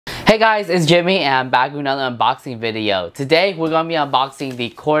Hey guys, it's Jimmy and I'm back with another unboxing video. Today we're going to be unboxing the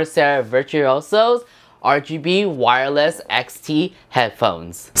Corsair Virtuoso RGB Wireless XT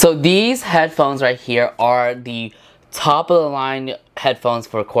headphones. So these headphones right here are the top of the line headphones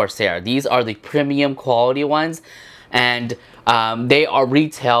for Corsair. These are the premium quality ones, and they are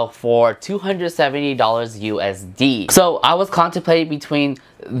retail for $270 USD. So I was contemplating between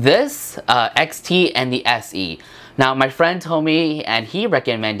this XT and the SE. Now my friend told me and he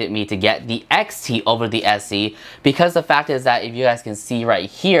recommended me to get the XT over the SE because the fact is that if you guys can see right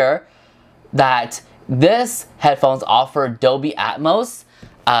here that this headphones offer Dolby Atmos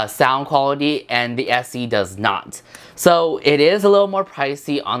sound quality and the SE does not. So it is a little more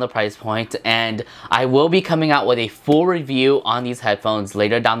pricey on the price point, and I will be coming out with a full review on these headphones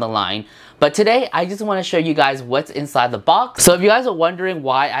later down the line. But today I just want to show you guys what's inside the box. So if you guys are wondering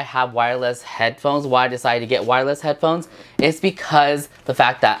why I have wireless headphones, why I decided to get wireless headphones, it's because the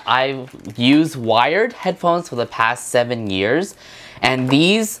fact that I've used wired headphones for the past 7 years, and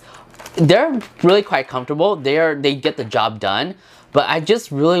they're really quite comfortable. They get the job done, but I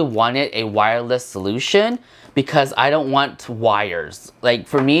just really wanted a wireless solution because I don't want wires. Like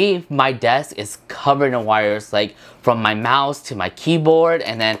for me, my desk is covered in wires, like from my mouse to my keyboard,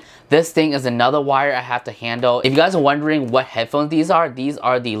 and then this thing is another wire I have to handle. If you guys are wondering what headphones these are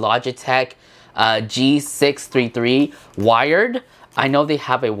the Logitech G633 wired. I know they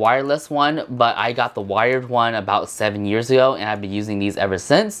have a wireless one, but I got the wired one about 7 years ago and I've been using these ever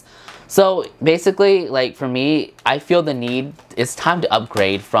since. So basically, like for me, I feel the need, it's time to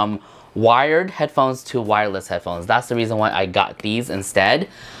upgrade from wired headphones to wireless headphones. That's the reason why I got these instead.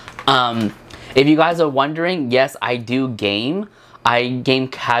 If you guys are wondering, yes, I do game. I game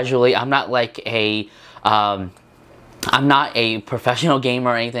casually. I'm not like I'm not a professional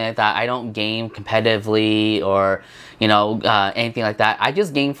gamer or anything like that. I don't game competitively or, you know, anything like that. I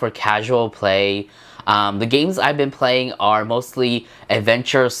just game for casual play. The games I've been playing are mostly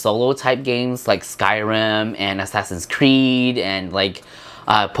adventure solo type games like Skyrim and Assassin's Creed and like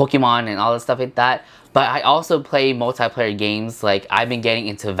Pokemon and all that stuff like that. But I also play multiplayer games. Like I've been getting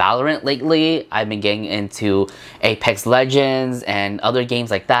into Valorant lately. I've been getting into Apex Legends and other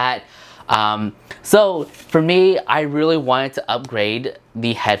games like that. So for me, I really wanted to upgrade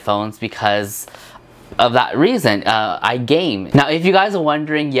the headphones because of that reason. I game. Now if you guys are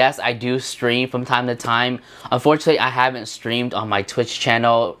wondering, yes, I do stream from time to time. Unfortunately, I haven't streamed on my Twitch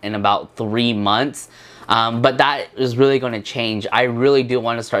channel in about 3 months. But that is really going to change. I really do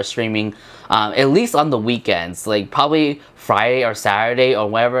want to start streaming at least on the weekends, like probably Friday or Saturday or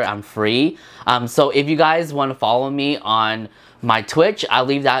whenever I'm free. So if you guys want to follow me on my Twitch, I'll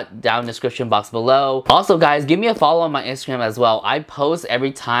leave that down in the description box below. Also guys, give me a follow on my Instagram as well. I post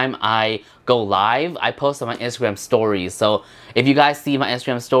every time I go live. I post on my Instagram stories. So if you guys see my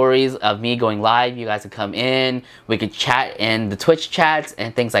Instagram stories of me going live, you guys can come in. We could chat in the Twitch chats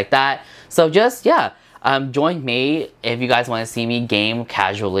and things like that. So just, yeah. Join me if you guys want to see me game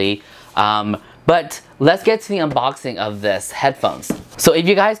casually. But let's get to the unboxing of this headphones. So if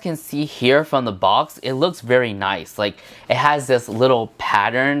you guys can see here from the box, it looks very nice. Like it has this little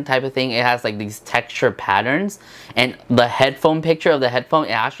pattern type of thing. It has like these texture patterns, and the headphone picture of the headphone,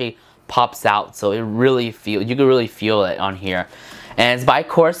 it actually pops out. So you can really feel it on here. And it's by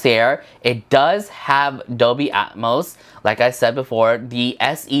Corsair. It does have Dolby Atmos. Like I said before, the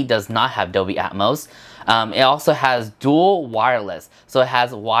SE does not have Dolby Atmos. It also has dual wireless. So it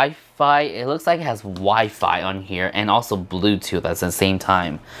has Wi-Fi. It looks like it has Wi-Fi on here and also Bluetooth at the same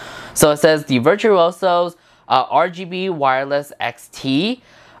time. So it says the Virtuoso RGB Wireless XT.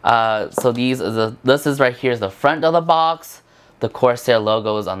 So this is right here is the front of the box. The Corsair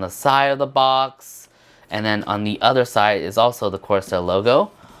logo is on the side of the box. And then on the other side is also the Corsair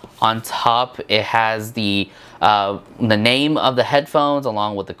logo. On top, it has the name of the headphones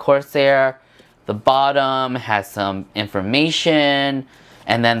along with the Corsair. The bottom has some information,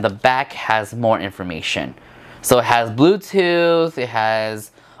 and then the back has more information. So it has Bluetooth, it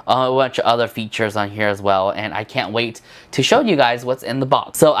has a bunch of other features on here as well, and I can't wait to show you guys what's in the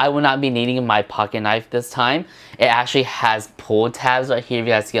box. So I will not be needing my pocket knife this time. It actually has pull tabs right here. If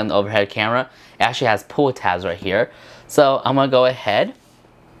you guys see on the overhead camera, it actually has pull tabs right here. So I'm gonna go ahead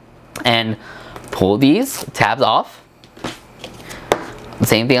and pull these tabs off.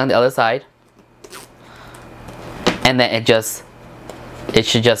 Same thing on the other side. And then it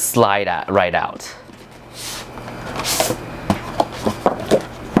should just slide right out.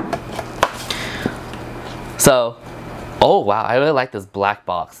 So, oh wow, I really like this black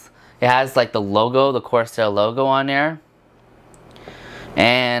box. It has like the logo, the Corsair logo on there.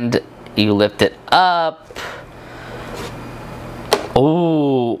 And you lift it up.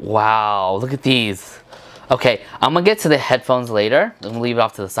 Oh, wow, look at these. Okay, I'm gonna get to the headphones later. I'm gonna leave it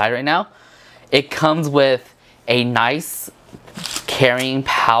off to the side right now. It comes with a nice carrying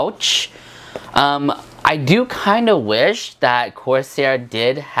pouch. I do kind of wish that Corsair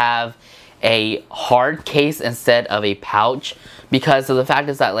did have a hard case instead of a pouch, because of the fact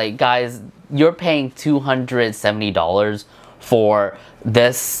is that, like, guys, you're paying $270 for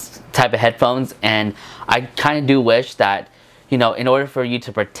this type of headphones, and I kind of do wish that, you know, in order for you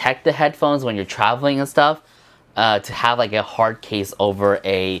to protect the headphones when you're traveling and stuff, to have like a hard case over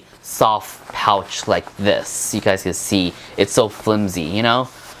a soft pouch like this. You guys can see it's so flimsy, you know?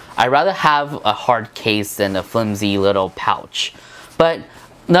 I'd rather have a hard case than a flimsy little pouch. But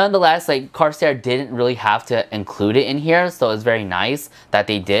nonetheless, like, Corsair didn't really have to include it in here, so it's very nice that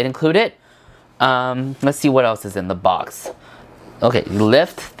they did include it. Let's see what else is in the box. Okay,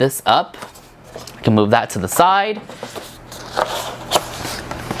 lift this up. I can move that to the side.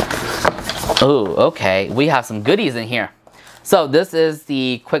 Oh, okay, we have some goodies in here. So this is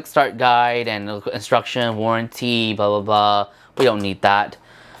the quick start guide and instruction, warranty, blah, blah, blah. We don't need that.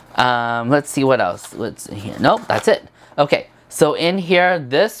 Let's see what else. What's in here? Nope, that's it. Okay, so in here,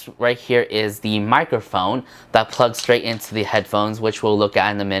 this right here is the microphone that plugs straight into the headphones, which we'll look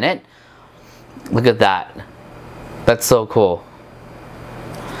at in a minute. Look at that. That's so cool.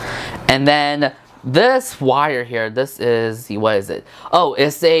 And then this wire here, this is, what is it? Oh,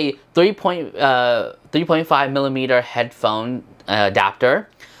 it's a 3.5 millimeter headphone adapter,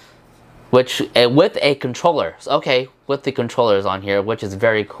 which with a controller. Okay, with the controllers on here, which is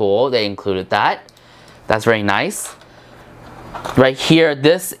very cool. They included that. That's very nice. Right here,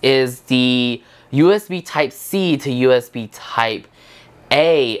 this is the USB Type-C to USB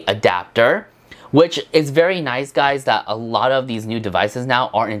Type-A adapter, which is very nice, guys, that a lot of these new devices now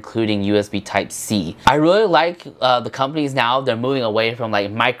aren't including USB Type-C. I really like the companies now, they're moving away from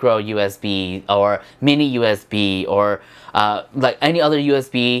like micro USB or mini USB or like any other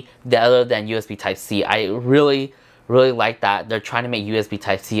USB other than USB Type-C. I really like that. They're trying to make USB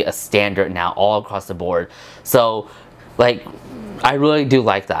Type-C a standard now all across the board. So, like, I really do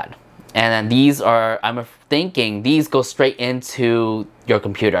like that. And then these are, I'm thinking, these go straight into your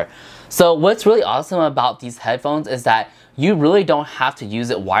computer. So what's really awesome about these headphones is that you really don't have to use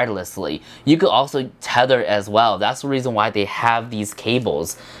it wirelessly. You could also tether as well. That's the reason why they have these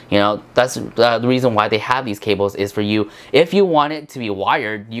cables. You know, that's the reason why they have these cables is for you. If you want it to be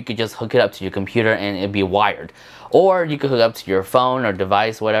wired, you could just hook it up to your computer and it'd be wired. Or you could hook it up to your phone or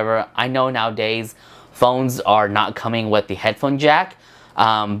device, whatever. I know nowadays phones are not coming with the headphone jack,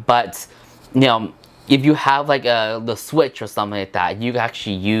 but you know, if you have like the switch or something like that, you can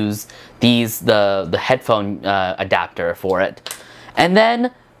actually use the headphone adapter for it. And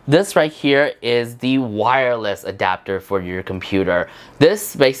then this right here is the wireless adapter for your computer.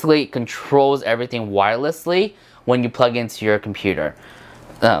 This basically controls everything wirelessly when you plug into your computer.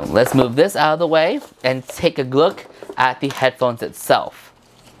 Let's move this out of the way and take a look at the headphones itself.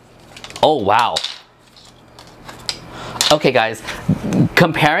 Oh, wow. Okay, guys,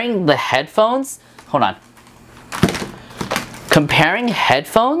 comparing the headphones, hold on. Comparing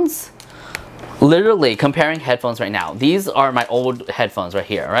headphones, literally comparing headphones right now. These are my old headphones right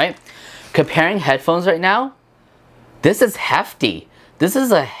here, right? Comparing headphones right now, this is hefty. This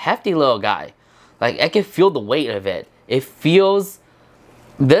is a hefty little guy. Like, I can feel the weight of it. It feels,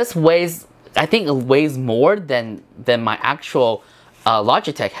 this weighs, I think it weighs more than my actual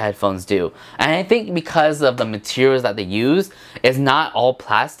Logitech headphones do. And I think because of the materials that they use, it's not all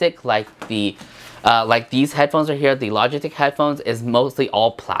plastic like the like these headphones right here. The Logitech headphones is mostly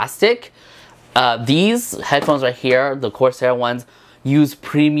all plastic. These headphones right here, the Corsair ones, use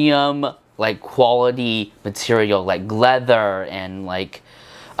premium like quality material like leather and like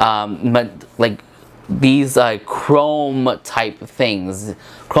these chrome type things,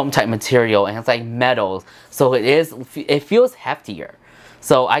 chrome type material, and it's like metals, so it feels heftier.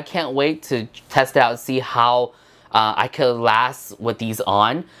 So I can't wait to test it out and see how I could last with these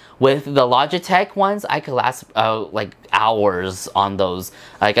on. With the Logitech ones, I could last like hours on those.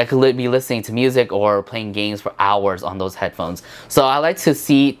 Like, I could be listening to music or playing games for hours on those headphones. So I like to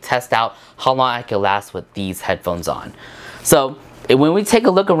test out how long I could last with these headphones on. So when we take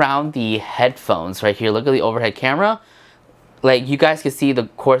a look around the headphones right here, look at the overhead camera. Like, you guys can see the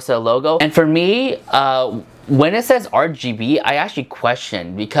Corsair logo. And for me, when it says RGB, I actually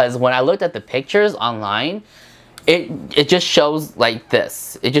questioned, because when I looked at the pictures online, it just shows like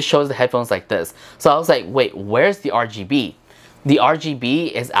this. It just shows the headphones like this. So I was like, wait, where's the RGB? the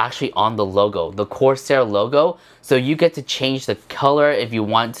RGB is actually on the logo, the Corsair logo. So you get to change the color if you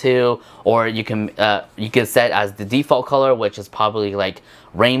want to, or you can set as the default color, which is probably like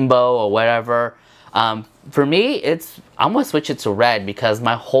rainbow or whatever. For me, I'm gonna switch it to red because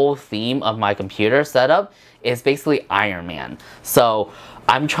my whole theme of my computer setup is basically Iron Man. So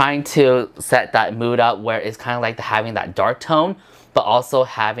I'm trying to set that mood up where it's kind of like having that dark tone, but also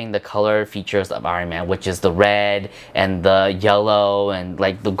having the color features of Iron Man, which is the red and the yellow and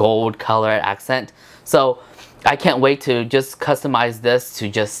like the gold color accent. So I can't wait to just customize this to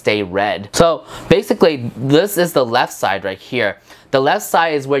just stay red. So basically, this is the left side right here. The left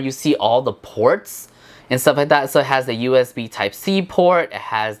side is where you see all the ports and stuff like that. So it has the USB Type-C port, it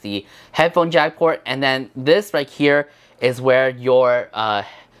has the headphone jack port, and then this right here is where your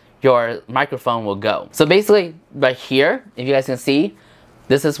microphone will go. So basically right here, if you guys can see,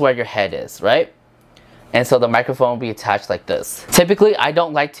 this is where your head is, right? And so the microphone will be attached like this. Typically, I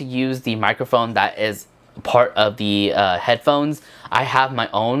don't like to use the microphone that is part of the headphones. I have my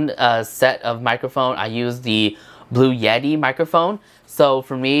own set of microphone. I use the Blue Yeti microphone. So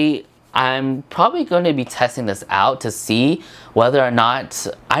for me, I'm probably going to be testing this out to see whether or not,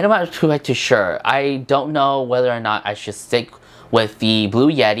 I'm not too sure. I don't know whether or not I should stick with the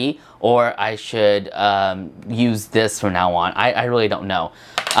Blue Yeti or I should use this from now on. I really don't know.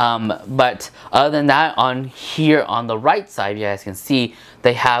 But other than that, on here on the right side, you guys can see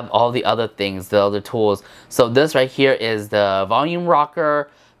they have all the other things, the other tools. So this right here is the volume rocker.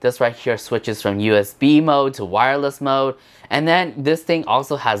 This right here switches from USB mode to wireless mode. And then this thing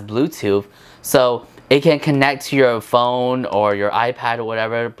also has Bluetooth. So it can connect to your phone or your iPad or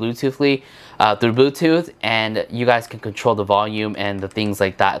whatever Bluetoothly through Bluetooth, and you guys can control the volume and the things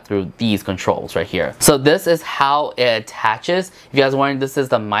like that through these controls right here. So this is how it attaches. If you guys are wondering, this is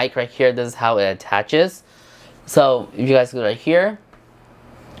the mic right here. This is how it attaches. So if you guys go right here,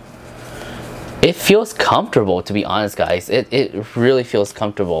 it feels comfortable, to be honest, guys. It really feels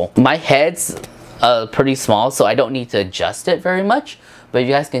comfortable. My head's pretty small, so I don't need to adjust it very much. But you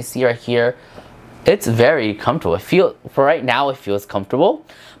guys can see right here, it's very comfortable. For right now, it feels comfortable.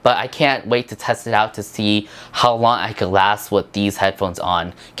 But I can't wait to test it out to see how long I could last with these headphones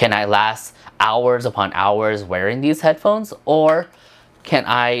on. Can I last hours upon hours wearing these headphones, or can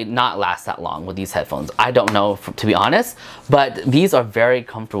I not last that long with these headphones? I don't know, to be honest, but these are very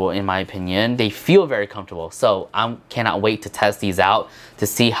comfortable in my opinion. They feel very comfortable, so I cannot wait to test these out to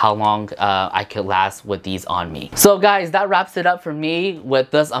see how long I could last with these on me. So guys, that wraps it up for me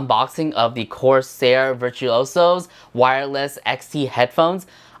with this unboxing of the Corsair Virtuoso's wireless XT headphones.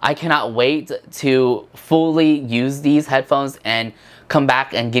 I cannot wait to fully use these headphones and come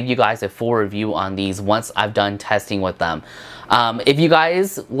back and give you guys a full review on these once I've done testing with them. If you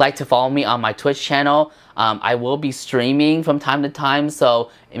guys like to follow me on my Twitch channel, I will be streaming from time to time,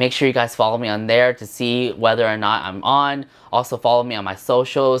 so make sure you guys follow me on there to see whether or not I'm on. Also follow me on my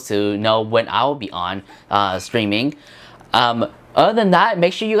socials to know when I will be on streaming. Other than that,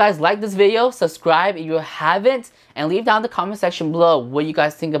 make sure you guys like this video, subscribe if you haven't, and leave down in the comment section below what you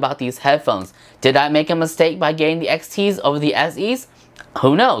guys think about these headphones. Did I make a mistake by getting the XTs over the SEs?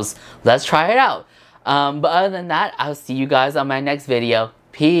 Who knows? Let's try it out. But other than that, I'll see you guys on my next video.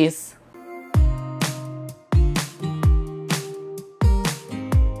 Peace.